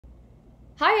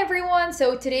Hi everyone,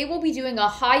 so today we'll be doing a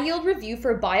high yield review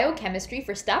for biochemistry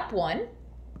for step 1.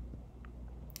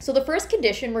 So the first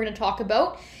condition we're going to talk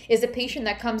about is a patient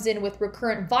that comes in with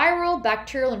recurrent viral,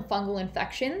 bacterial, and fungal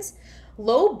infections,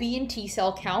 low B and T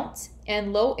cell counts,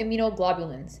 and low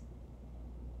immunoglobulins.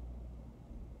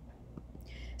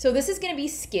 So this is going to be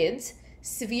SCIDS,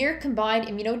 severe combined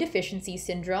immunodeficiency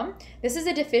syndrome. This is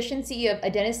a deficiency of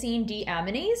adenosine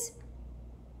deaminase.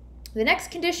 The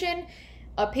next condition,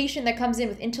 a patient that comes in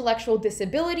with intellectual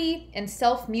disability and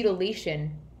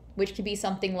self-mutilation, which could be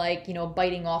something like,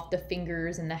 biting off the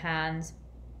fingers and the hands.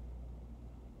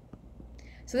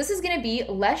 So this is going to be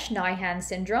Lesch-Nyhan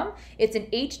syndrome. It's an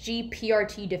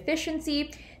HGPRT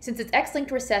deficiency. Since it's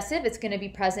X-linked recessive, it's going to be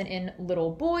present in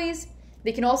little boys.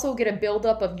 They can also get a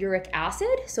buildup of uric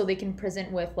acid, so they can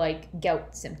present with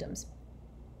gout symptoms.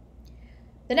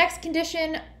 The next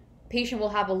condition, patient will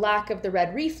have a lack of the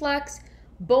red reflex,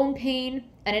 bone pain,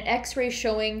 and an X-ray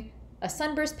showing a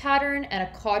sunburst pattern and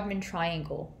a Codman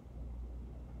triangle.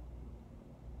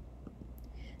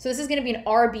 So this is going to be an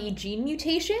RB gene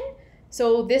mutation.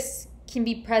 So this can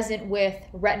be present with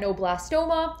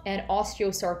retinoblastoma and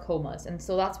osteosarcomas, and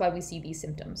so that's why we see these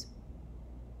symptoms.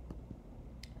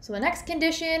 So the next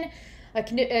condition,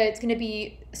 it's going to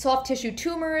be soft tissue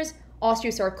tumors,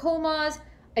 osteosarcomas,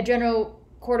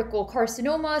 adrenocortical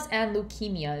carcinomas, and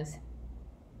leukemias.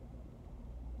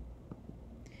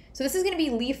 So this is going to be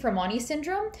Li-Fraumeni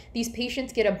syndrome. These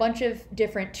patients get a bunch of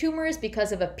different tumors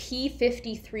because of a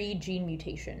P53 gene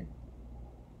mutation.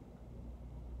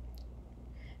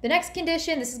 The next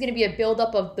condition, this is going to be a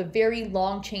buildup of the very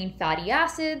long-chain fatty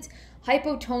acids,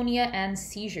 hypotonia, and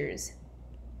seizures.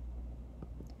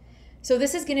 So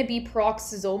this is going to be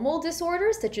peroxisomal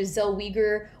disorders such as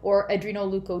Zellweger or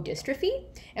adrenoleukodystrophy.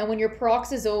 And when your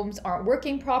peroxisomes aren't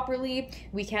working properly,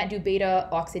 we can't do beta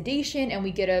oxidation and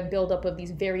we get a buildup of these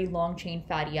very long chain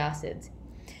fatty acids.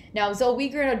 Now,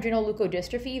 Zellweger and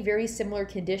adrenoleukodystrophy, very similar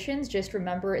conditions. Just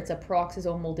remember it's a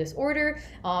peroxisomal disorder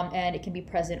and it can be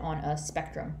present on a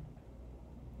spectrum.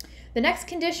 The next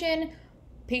condition,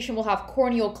 patient will have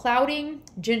corneal clouding,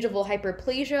 gingival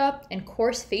hyperplasia, and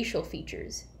coarse facial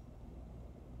features.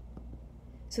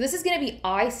 So this is going to be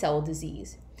eye cell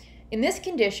disease. In this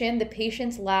condition, the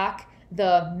patients lack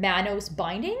the mannose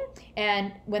binding,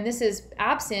 and when this is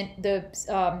absent,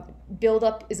 the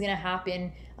buildup is going to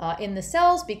happen in the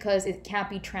cells because it can't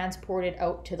be transported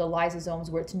out to the lysosomes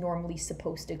where it's normally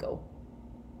supposed to go.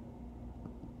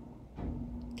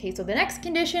 Okay, so the next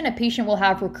condition, a patient will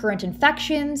have recurrent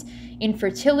infections,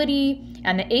 infertility,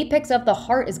 and the apex of the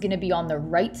heart is going to be on the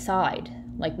right side,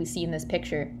 like we see in this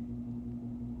picture.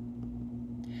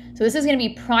 So this is going to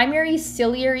be primary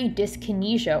ciliary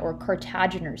dyskinesia or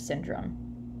Kartagener syndrome.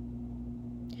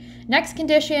 Next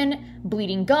condition,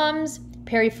 bleeding gums,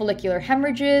 perifollicular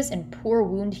hemorrhages, and poor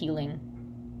wound healing.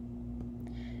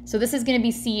 So this is going to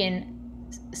be seen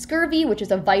in scurvy, which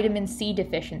is a vitamin C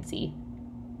deficiency.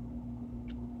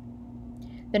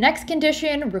 The next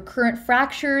condition, recurrent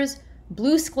fractures,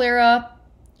 blue sclera,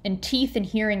 and teeth and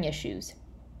hearing issues.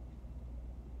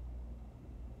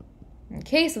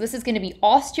 Okay, so this is going to be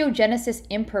osteogenesis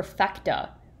imperfecta.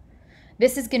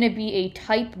 This is going to be a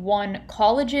type 1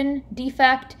 collagen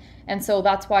defect, and so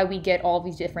that's why we get all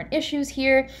these different issues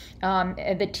here.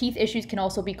 The teeth issues can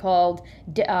also be called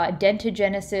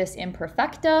dentogenesis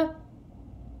imperfecta.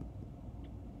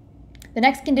 The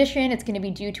next condition, it's going to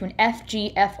be due to an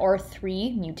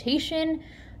FGFR3 mutation.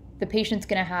 The patient's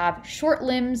going to have short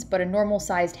limbs but a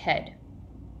normal-sized head.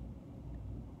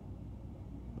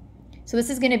 So this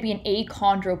is going to be an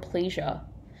achondroplasia.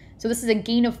 So this is a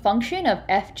gain of function of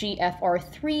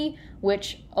FGFR3,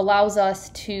 which allows us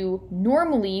to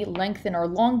normally lengthen our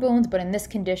long bones, but in this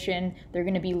condition, they're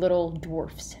going to be little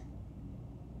dwarfs.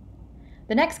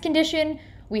 The next condition,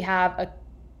 we have a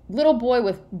little boy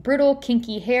with brittle,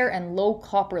 kinky hair and low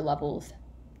copper levels.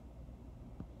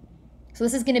 So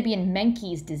this is going to be in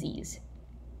Menkes disease.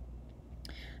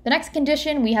 The next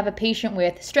condition, we have a patient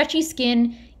with stretchy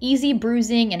skin, easy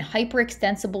bruising, and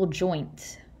hyperextensible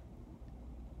joints.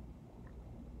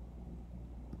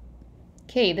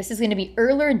 Okay, this is going to be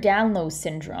Ehlers-Danlos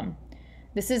syndrome.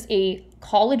 This is a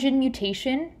collagen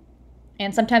mutation,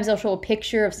 and sometimes they'll show a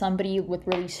picture of somebody with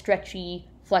really stretchy,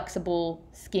 flexible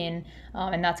skin,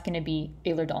 and that's going to be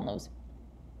Ehlers-Danlos.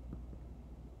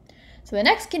 So the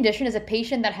next condition is a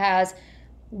patient that has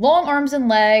long arms and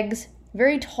legs,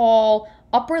 very tall,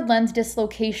 upward lens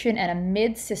dislocation, and a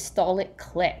mid-systolic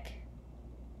click.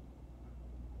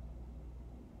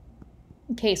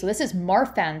 Okay, so this is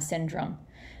Marfan syndrome.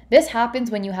 This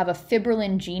happens when you have a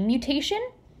fibrillin gene mutation,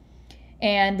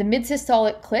 and the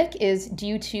mid-systolic click is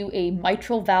due to a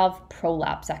mitral valve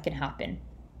prolapse that can happen.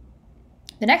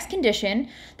 The next condition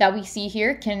that we see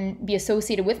here can be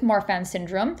associated with Marfan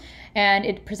syndrome, and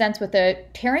it presents with a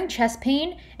tearing chest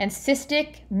pain and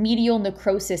cystic medial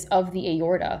necrosis of the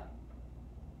aorta.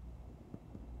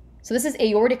 So this is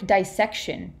aortic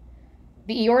dissection.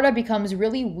 The aorta becomes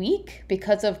really weak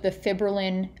because of the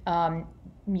fibrillin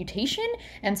mutation,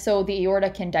 and so the aorta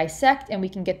can dissect and we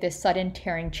can get this sudden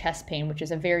tearing chest pain, which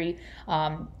is a very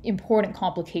important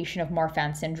complication of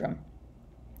Marfan syndrome.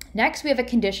 Next, we have a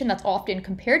condition that's often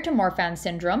compared to Marfan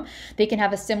syndrome. They can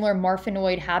have a similar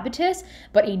Marfanoid habitus,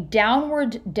 but a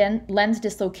downward lens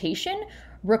dislocation,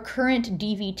 recurrent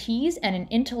DVTs, and an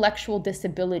intellectual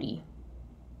disability.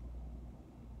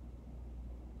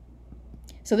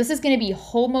 So this is going to be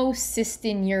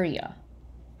homocystinuria.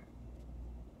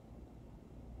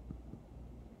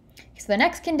 So the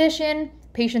next condition,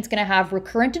 patient's going to have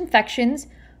recurrent infections,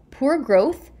 poor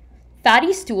growth,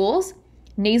 fatty stools,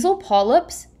 nasal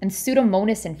polyps, and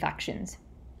Pseudomonas infections.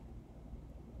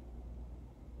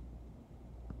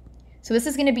 So this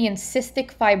is going to be in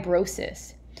cystic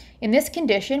fibrosis. In this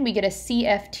condition, we get a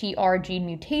CFTR gene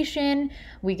mutation,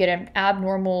 we get an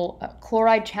abnormal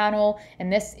chloride channel,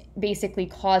 and this basically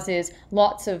causes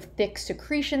lots of thick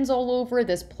secretions all over.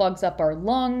 This plugs up our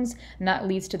lungs, and that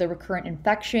leads to the recurrent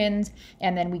infections.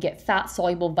 And then we get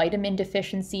fat-soluble vitamin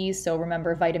deficiencies, so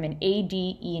remember vitamin A,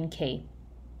 D, E, and K.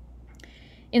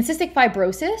 In cystic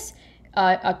fibrosis,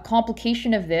 a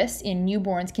complication of this in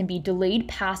newborns can be delayed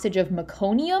passage of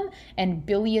meconium and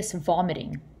bilious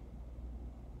vomiting.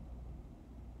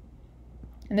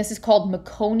 And this is called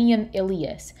meconium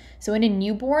ileus. So in a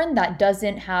newborn that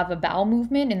doesn't have a bowel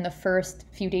movement in the first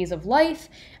few days of life,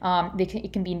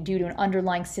 it can be due to an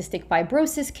underlying cystic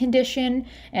fibrosis condition.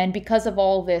 And because of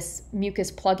all this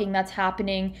mucus plugging that's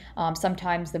happening,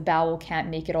 sometimes the bowel can't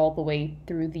make it all the way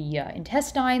through the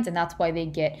intestines, and that's why they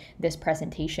get this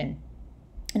presentation.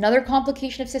 Another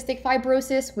complication of cystic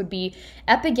fibrosis would be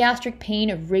epigastric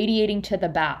pain radiating to the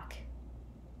back.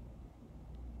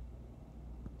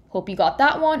 Hope you got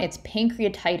that one. It's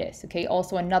pancreatitis, okay?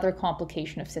 Also another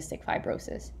complication of cystic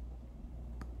fibrosis.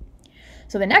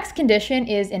 So the next condition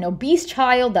is an obese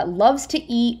child that loves to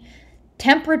eat,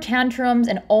 temper tantrums,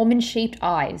 and almond-shaped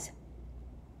eyes.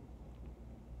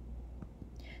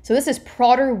 So this is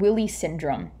Prader-Willi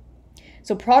syndrome.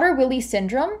 So Prader-Willi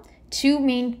syndrome, two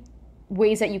main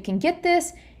ways that you can get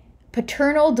this: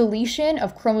 paternal deletion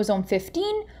of chromosome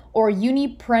 15 or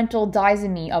uniparental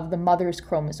disomy of the mother's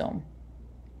chromosome.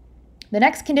 The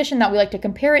next condition that we like to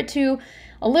compare it to,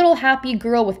 a little happy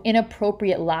girl with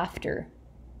inappropriate laughter.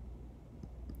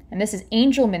 And this is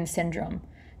Angelman syndrome.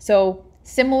 So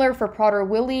similar for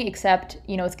Prader-Willi, except,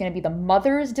 it's going to be the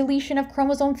mother's deletion of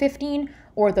chromosome 15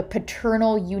 or the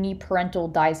paternal uniparental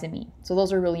disomy. So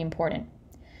those are really important.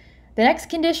 The next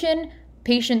condition,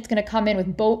 patient's going to come in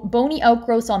with bony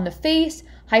outgrowths on the face,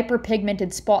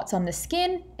 hyperpigmented spots on the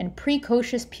skin, and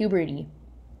precocious puberty.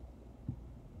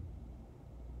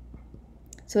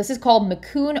 So this is called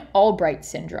McCune-Albright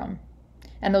syndrome.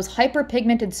 And those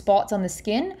hyperpigmented spots on the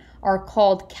skin are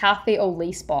called cafe au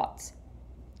lait spots,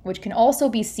 which can also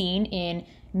be seen in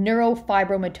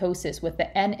neurofibromatosis with the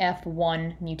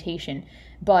NF1 mutation.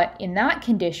 But in that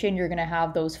condition, you're going to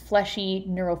have those fleshy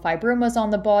neurofibromas on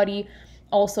the body.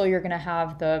 Also, you're going to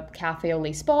have the cafe au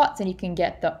lait spots, and you can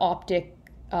get the optic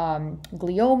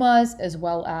gliomas as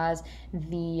well as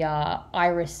the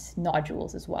iris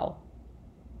nodules as well.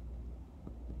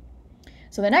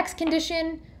 So the next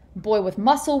condition, boy with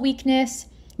muscle weakness,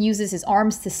 uses his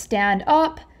arms to stand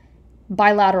up,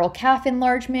 bilateral calf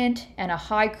enlargement, and a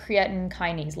high creatine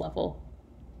kinase level.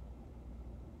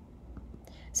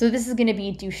 So this is going to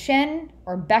be Duchenne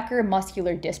or Becker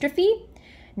muscular dystrophy.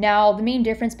 Now, the main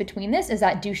difference between this is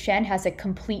that Duchenne has a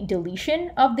complete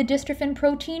deletion of the dystrophin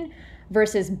protein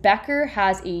versus Becker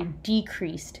has a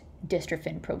decreased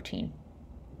dystrophin protein.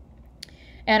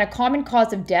 And a common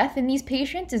cause of death in these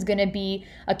patients is going to be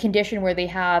a condition where they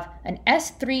have an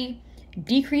S3,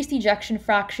 decreased ejection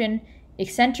fraction,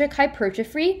 eccentric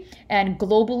hypertrophy, and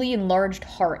globally enlarged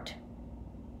heart.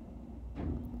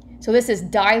 So this is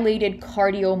dilated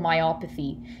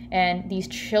cardiomyopathy. And these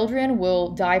children will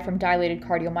die from dilated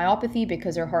cardiomyopathy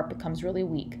because their heart becomes really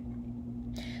weak.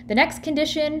 The next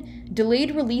condition,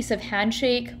 delayed release of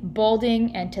handshake,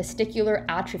 balding, and testicular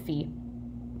atrophy.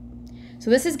 So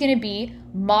this is going to be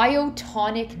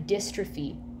myotonic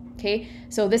dystrophy, okay?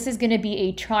 So this is going to be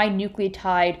a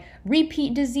trinucleotide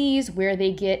repeat disease where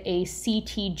they get a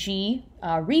CTG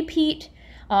repeat,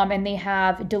 and they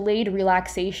have delayed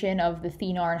relaxation of the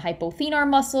thenar and hypothenar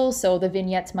muscles. So the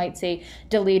vignettes might say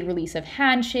delayed release of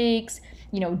handshakes,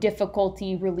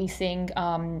 difficulty releasing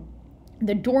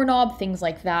the doorknob, things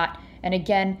like that. And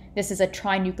again, this is a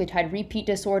trinucleotide repeat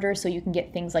disorder, so you can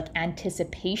get things like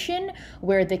anticipation,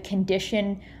 where the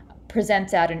condition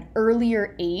presents at an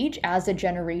earlier age as the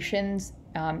generations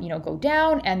go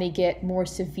down and they get more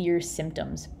severe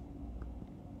symptoms.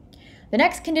 The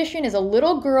next condition is a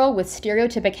little girl with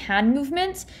stereotypic hand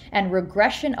movements and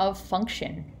regression of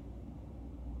function.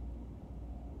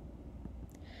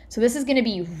 So this is going to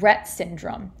be Rett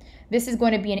syndrome. This is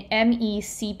going to be an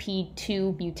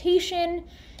MECP2 mutation,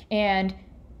 and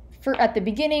at the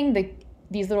beginning,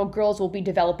 these little girls will be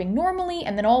developing normally,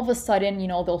 and then all of a sudden,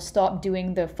 they'll stop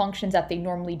doing the functions that they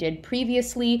normally did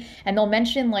previously, and they'll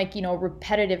mention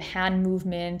repetitive hand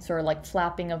movements or like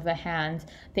flapping of the hands,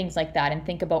 things like that, and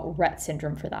think about Rett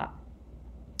syndrome for that.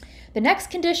 The next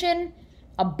condition,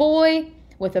 a boy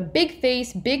with a big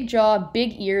face, big jaw,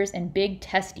 big ears, and big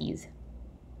testes.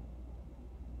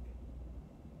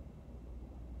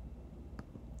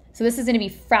 So this is going to be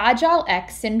Fragile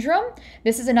X syndrome.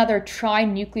 This is another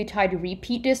trinucleotide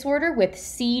repeat disorder with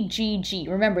CGG.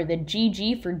 Remember, the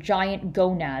GG for giant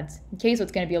gonads. Okay, so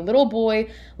it's going to be a little boy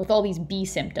with all these B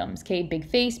symptoms. Okay, big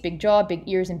face, big jaw, big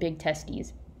ears, and big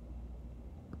testes.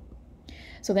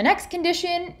 So the next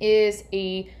condition is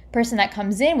a person that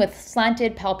comes in with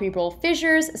slanted palpebral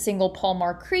fissures, single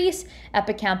palmar crease,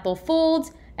 epicanthal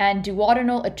folds, and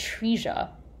duodenal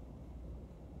atresia.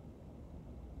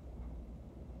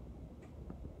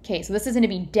 Okay, so this is going to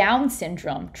be Down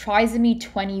syndrome, trisomy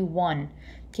 21.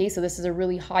 Okay, so this is a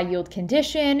really high yield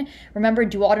condition. Remember,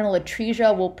 duodenal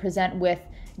atresia will present with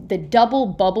the double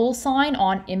bubble sign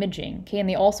on imaging. Okay, and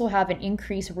they also have an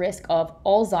increased risk of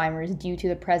Alzheimer's due to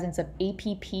the presence of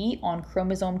APP on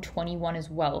chromosome 21 as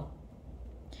well.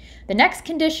 The next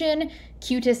condition,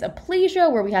 cutis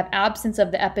aplasia, where we have absence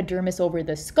of the epidermis over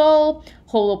the skull,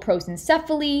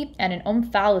 holoprosencephaly, and an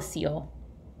omphalocele.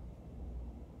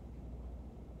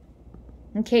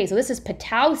 Okay, so this is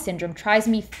Patau syndrome,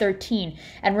 trisomy 13.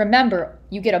 And remember,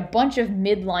 you get a bunch of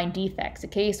midline defects,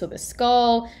 okay? So the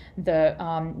skull,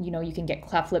 you can get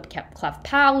cleft lip, cleft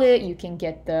palate, you can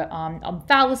get the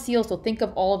omphalocele, so think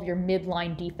of all of your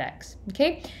midline defects,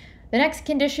 okay? The next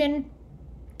condition,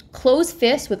 closed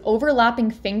fist with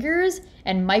overlapping fingers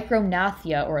and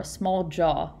micrognathia, or a small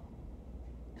jaw.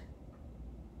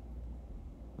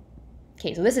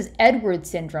 Okay, so this is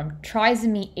Edwards syndrome,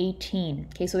 trisomy 18.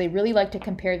 Okay, so they really like to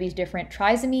compare these different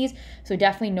trisomies, so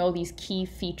definitely know these key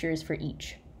features for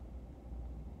each.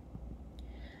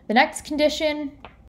 The next condition,